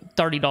 to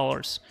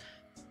 $30.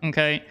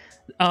 Okay.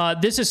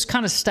 This is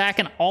kind of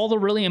stacking all the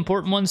really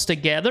important ones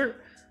together.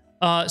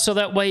 So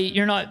that way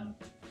you're not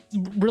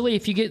really,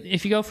 if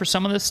you go for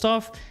some of this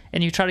stuff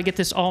and you try to get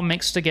this all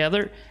mixed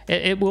together,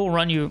 it will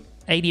run you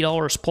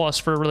 $80 plus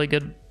for a really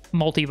good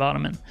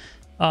multivitamin.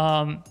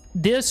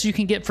 This you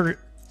can get for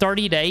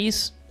 30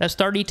 days. That's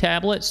 30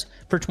 tablets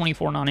for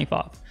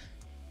 $24.95.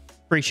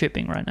 Free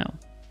shipping right now.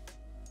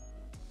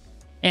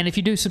 And if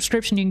you do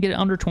subscription, you can get it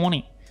under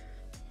 20.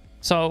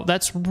 So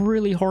that's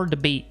really hard to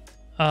beat.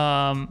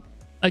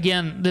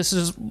 Again, this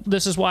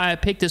is why I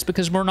picked this,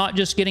 because we're not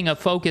just getting a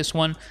focus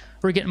one.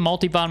 We're getting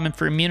multivitamin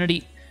for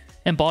immunity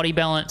and body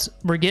balance.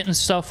 We're getting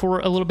stuff for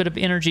a little bit of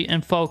energy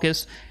and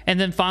focus. And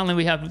then finally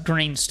we have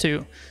greens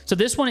too. So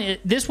this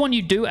one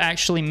you do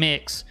actually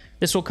mix.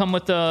 This will come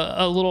with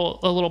a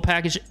little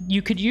package.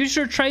 You could use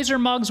your tracer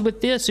mugs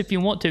with this if you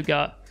want to,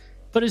 guy.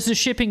 But is the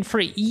shipping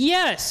free?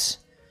 Yes.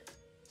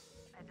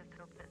 I just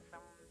hope that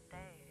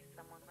someday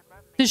someone would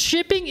love me. The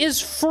shipping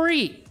is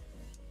free.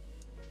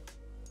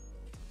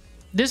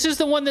 This is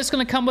the one that's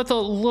going to come with a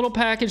little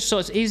package, so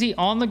it's easy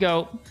on the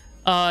go.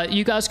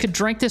 You guys could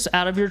drink this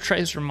out of your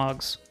tracer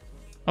mugs.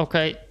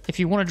 Okay, if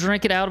you want to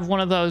drink it out of one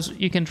of those,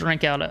 you can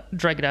drink it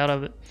out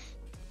of it.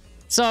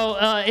 So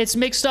it's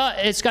mixed up.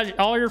 It's got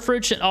all your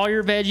fruits and all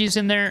your veggies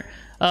in there.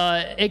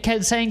 It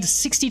contains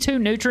 62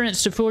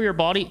 nutrients to fuel your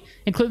body,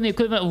 including the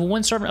equivalent of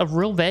 1 serving of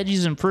real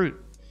veggies and fruit.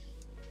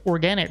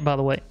 Organic, by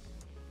the way.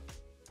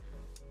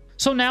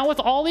 So now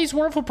with all these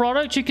wonderful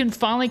products, you can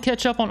finally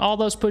catch up on all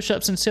those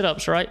push-ups and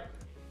sit-ups, right?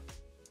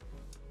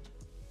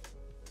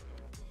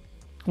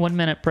 1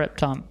 minute prep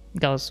time,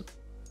 guys.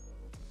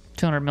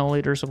 200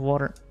 milliliters of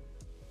water.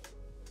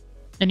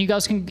 And you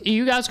guys can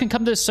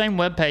come to the same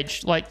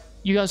webpage. Like,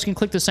 you guys can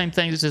click the same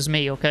things as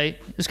me, okay?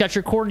 It's got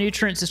your core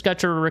nutrients, it's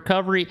got your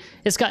recovery,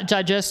 it's got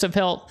digestive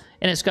health,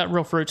 and it's got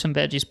real fruits and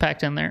veggies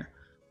packed in there,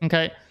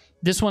 okay?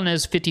 This one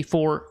is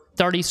 54,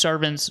 30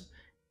 servings,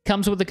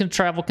 comes with the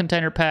travel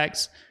container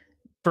packs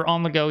for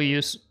on-the-go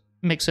use,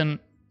 mixing,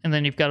 and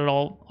then you've got it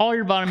all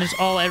your vitamins,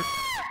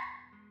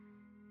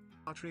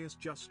 Atreus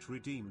just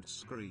redeemed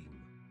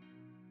Scream.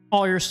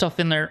 all your stuff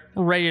in there,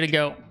 ready to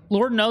go.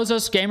 Lord knows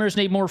us gamers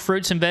need more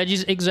fruits and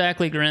veggies.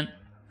 Exactly, Grant.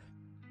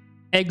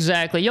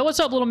 Exactly. Yo, what's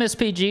up, Little Miss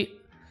PG?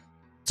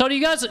 So do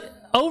you guys,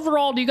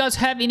 overall, do you guys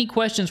have any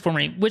questions for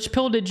me? Which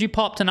pill did you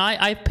pop tonight?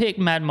 I picked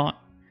MADMONQ.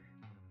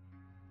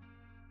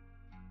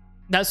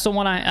 That's the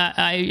one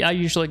I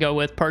usually go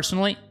with,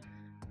 personally.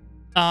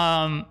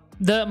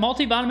 The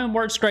multivitamin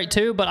works great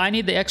too, but I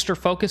need the extra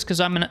focus because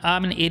I'm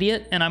an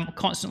idiot and I'm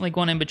constantly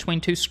going in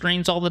between 2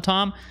 screens all the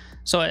time.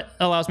 So it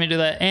allows me to do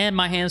that, and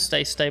my hands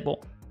stay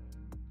stable.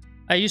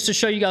 I used to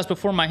show you guys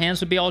before my hands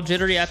would be all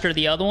jittery after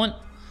the other one.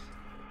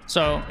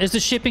 So, is the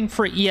shipping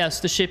free? Yes,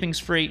 the shipping's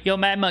free. Yo,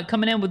 MADMONQ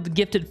coming in with the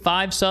gifted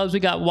 5 subs. We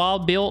got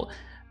Wild Bill,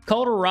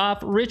 Coulter Rife,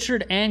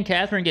 Richard, and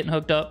Catherine getting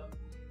hooked up.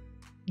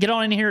 Get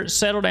on in here,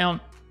 settle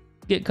down,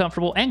 get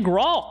comfortable. And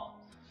Grawl.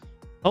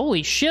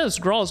 Holy shiz,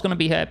 Grawl is going to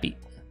be happy.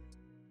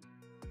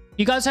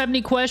 You guys have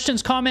any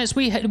questions, comments?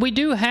 We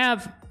do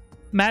have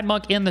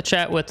MADMONQ in the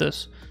chat with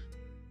us.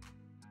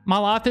 My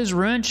life is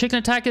ruined. Chicken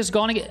Attack is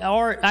gone again.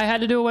 Or I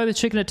had to do away with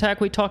Chicken Attack.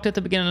 We talked at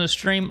the beginning of the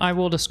stream. I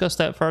will discuss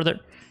that further.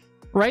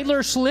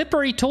 Raidler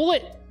Slippery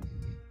Toilet.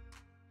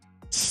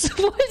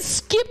 What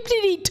skip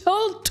did he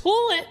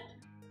toilet?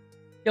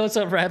 Yo, what's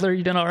up, Radler?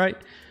 You doing all right?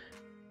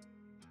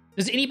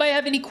 Does anybody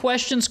have any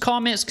questions,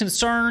 comments,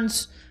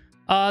 concerns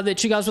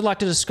that you guys would like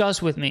to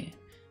discuss with me?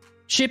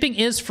 Shipping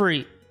is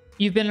free.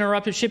 You've been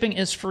interrupted. Shipping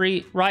is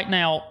free right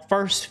now.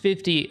 First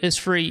 50 is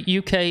free.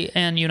 UK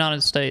and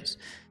United States.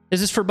 Is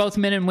this for both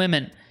men and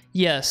women?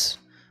 Yes.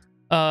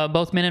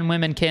 Both men and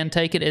women can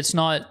take it. It's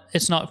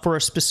not for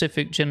a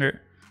specific gender.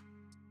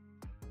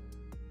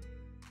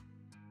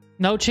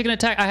 No Chicken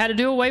Attack. I had to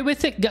do away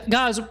with it.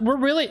 Guys, we're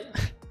really...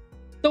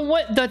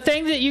 The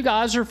thing that you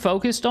guys are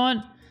focused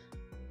on...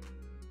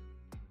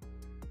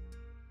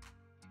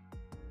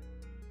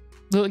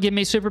 Will it give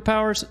me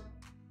superpowers?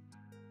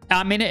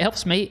 I mean, it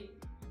helps me.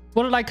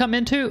 What did I come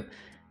into?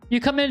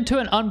 You come into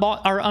an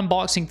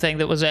unboxing thing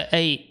that was at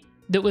 8.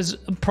 That was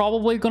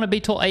probably going to be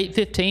till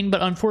 8:15,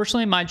 but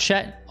unfortunately my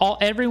chat,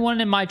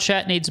 everyone in my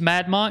chat needs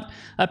MADMONQ,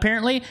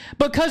 apparently,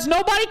 because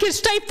nobody can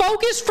stay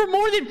focused for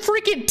more than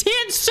freaking 10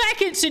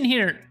 seconds in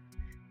here.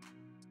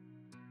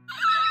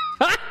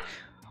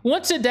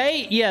 Once a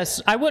day, yes.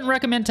 I wouldn't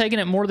recommend taking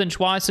it more than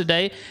twice a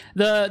day.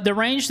 The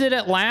range that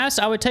it lasts,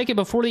 I would take it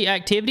before the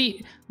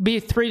activity, be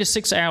 3 to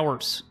 6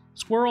 hours.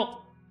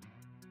 Squirrel.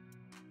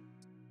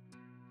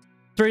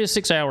 3 to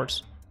 6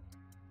 hours.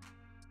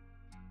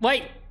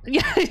 Wait.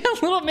 Yeah,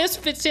 Little Miss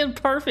fits in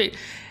perfect.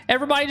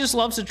 Everybody just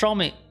loves to troll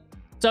me.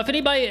 So if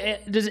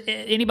does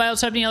anybody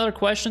else have any other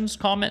questions,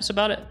 comments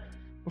about it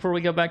before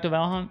we go back to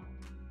Valheim?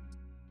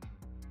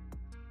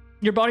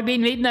 Your body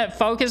being needing that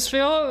focus,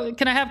 Phil?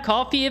 Can I have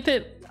coffee if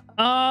it...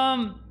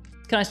 Can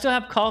I still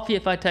have coffee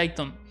if I take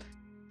them?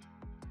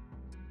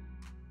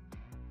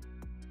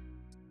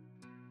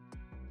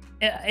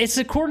 It's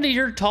according to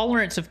your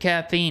tolerance of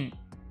caffeine.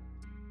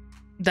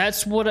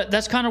 That's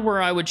kind of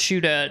where I would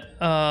shoot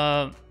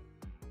at.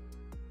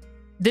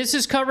 This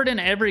is covered in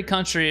every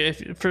country.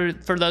 For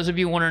those of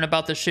you wondering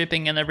about the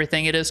shipping and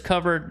everything, it is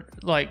covered.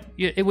 Like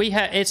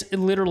it's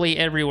literally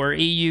everywhere.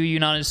 EU,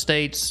 United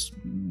States,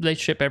 they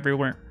ship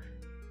everywhere.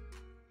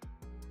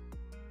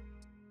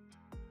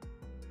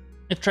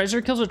 If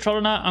Tracer kills a troll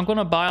tonight, I'm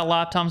gonna buy a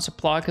lifetime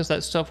supply because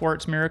that stuff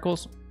works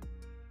miracles.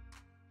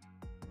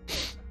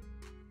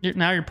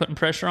 Now you're putting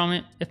pressure on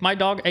me. If my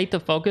dog ate the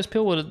focus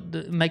pill, would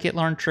it make it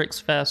learn tricks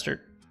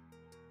faster?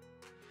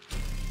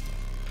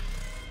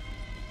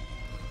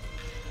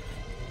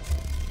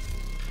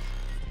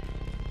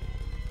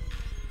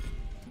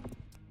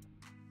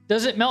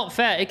 Does it melt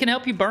fat? It can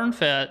help you burn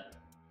fat.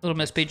 Little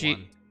Miss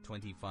PG.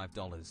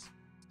 $25.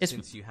 It's,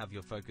 Since you have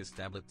your focus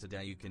tablet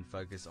today, you can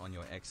focus on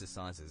your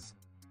exercises.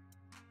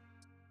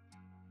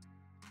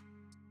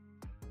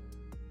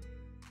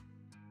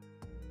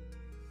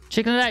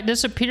 Chicken attack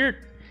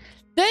disappeared.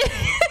 Oh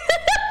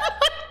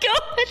my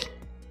god!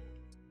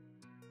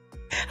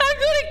 I'm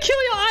gonna kill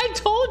you. I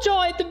told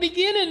y'all at the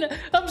beginning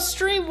of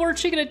stream where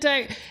Chicken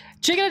Attack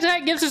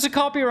gives us a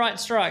copyright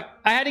strike.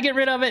 I had to get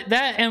rid of it.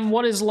 That and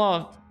What Is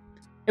Love.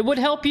 It would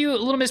help you,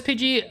 Little Miss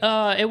PG.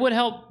 It would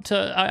help to,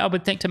 I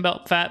would think, to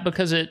melt fat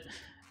because it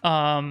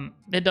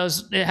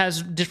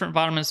has different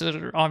vitamins that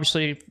are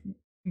obviously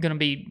gonna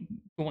be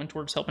going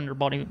towards helping your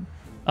body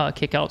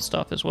kick out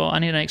stuff as well. I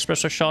need an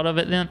espresso shot of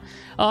it then.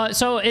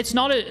 So it's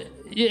not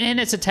and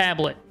it's a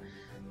tablet.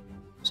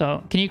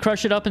 So can you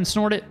crush it up and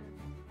snort it?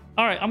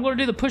 All right, I'm going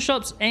to do the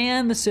push-ups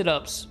and the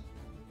sit-ups.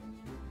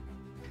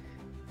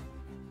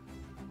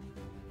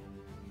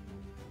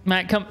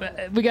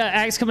 Matt, we got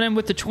Axe coming in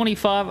with the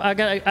 25.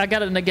 I got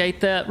to negate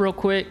that real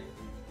quick.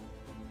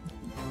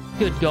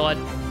 Good God.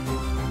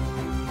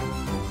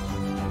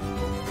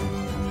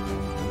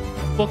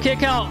 We'll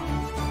kick out.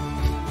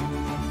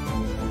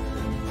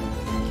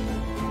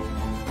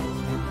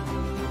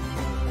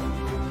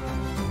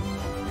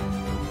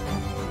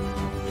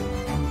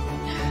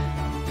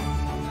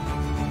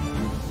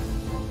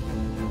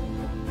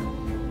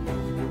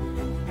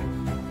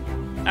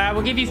 All right,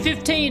 we'll give you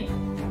 15.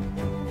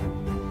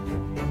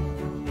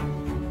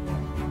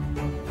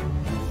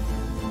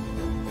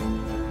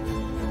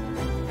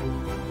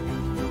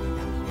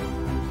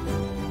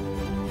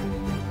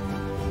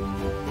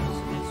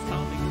 It's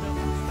time to get up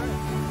and stretch.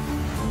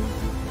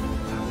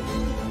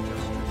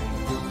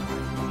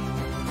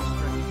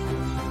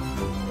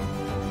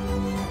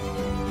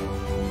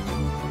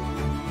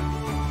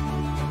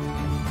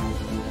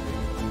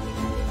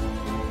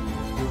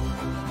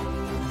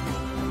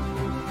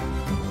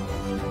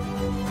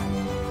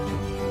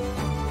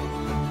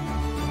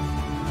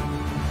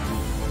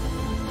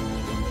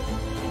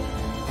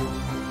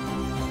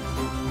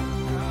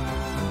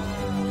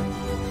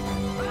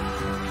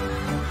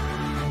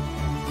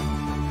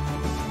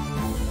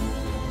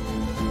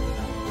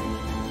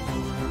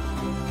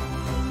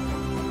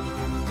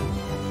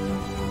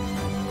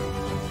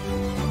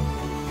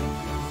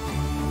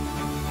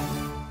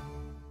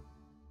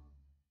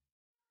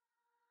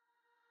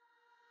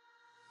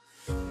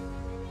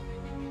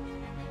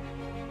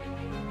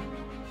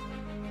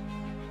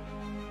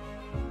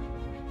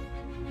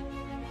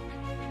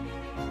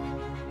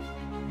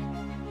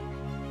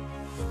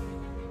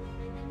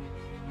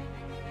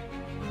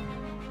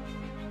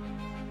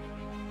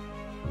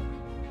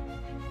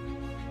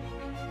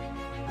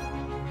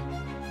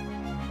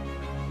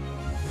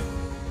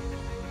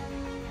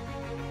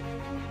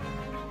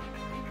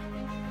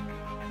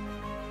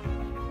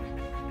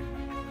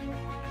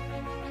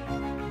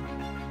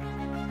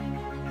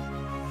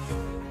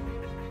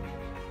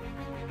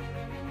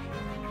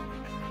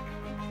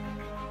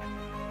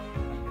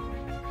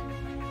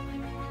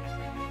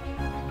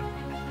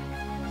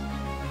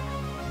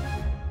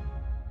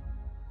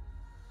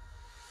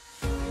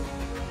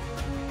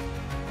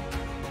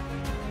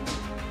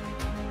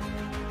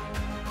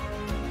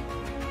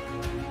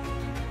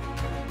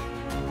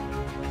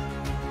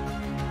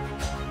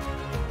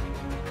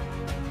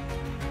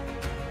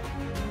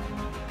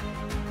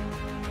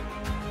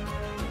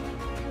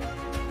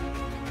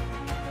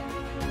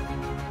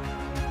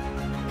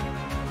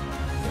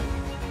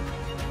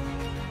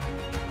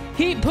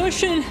 Keep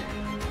pushing.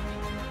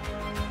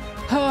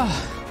 All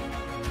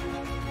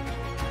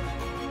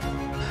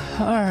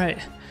right.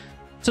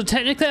 So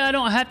technically, I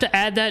don't have to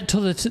add that to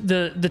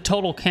the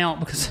total count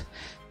because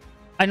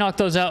I knocked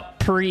those out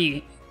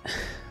pre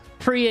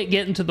it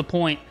getting to the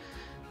point.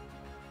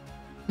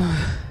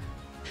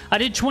 I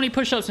did 20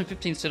 push-ups and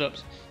 15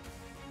 sit-ups.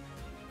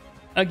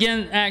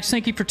 Again, Axe,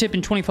 thank you for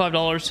tipping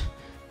 $25.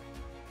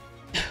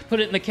 Put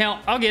it in the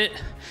count. I'll get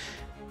it.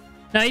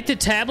 Now, I ate the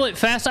tablet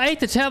fast. I ate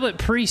the tablet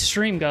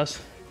pre-stream, guys.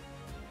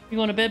 You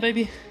going to bed,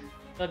 baby?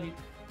 Love you.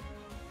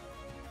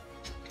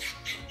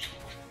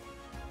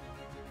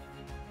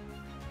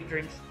 Good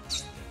dreams.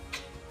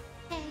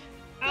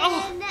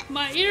 Oh,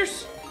 my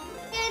ears.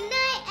 Good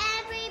night,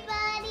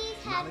 everybody.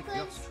 Have Malik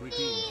good just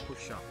redeemed sleep.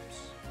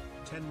 push-ups.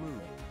 10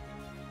 moon.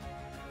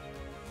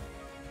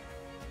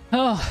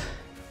 Oh,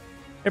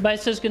 everybody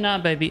says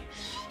goodnight, baby.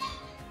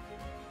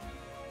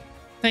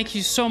 Thank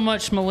you so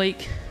much,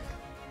 Malik.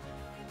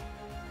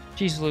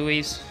 Jeez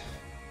Louise.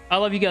 I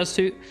love you guys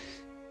too.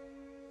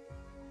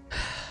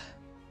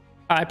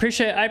 I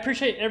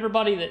appreciate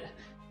everybody that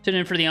tuned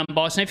in for the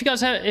unboxing.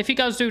 If you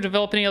guys do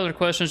develop any other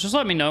questions, just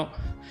let me know.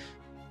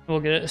 We'll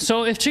get it.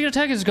 So if Chicken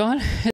Attack is gone,